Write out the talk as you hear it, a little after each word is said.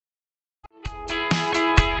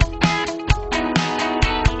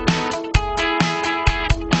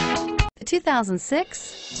2006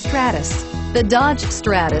 Stratus. The Dodge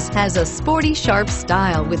Stratus has a sporty, sharp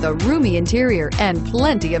style with a roomy interior and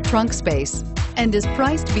plenty of trunk space, and is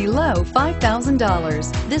priced below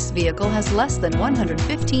 $5,000. This vehicle has less than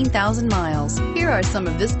 115,000 miles. Here are some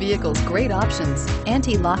of this vehicle's great options: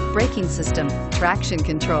 anti-lock braking system, traction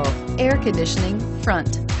control, air conditioning,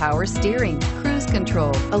 front, power steering, cruise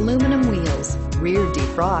control, aluminum wheels, rear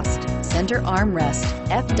defrost, center armrest,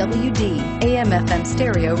 FWD, AM/FM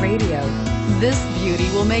stereo radio. This beauty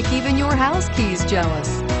will make even your house keys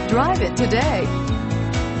jealous. Drive it today.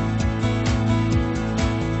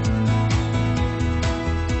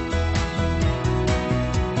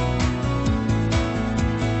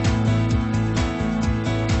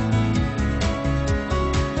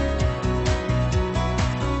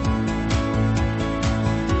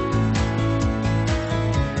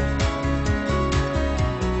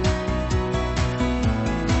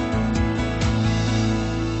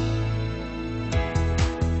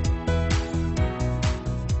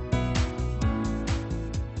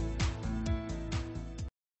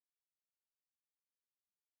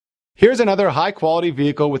 Here's another high-quality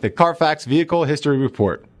vehicle with a Carfax Vehicle History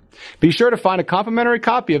Report. Be sure to find a complimentary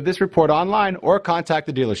copy of this report online or contact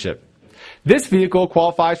the dealership. This vehicle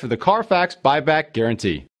qualifies for the Carfax Buyback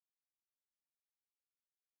Guarantee.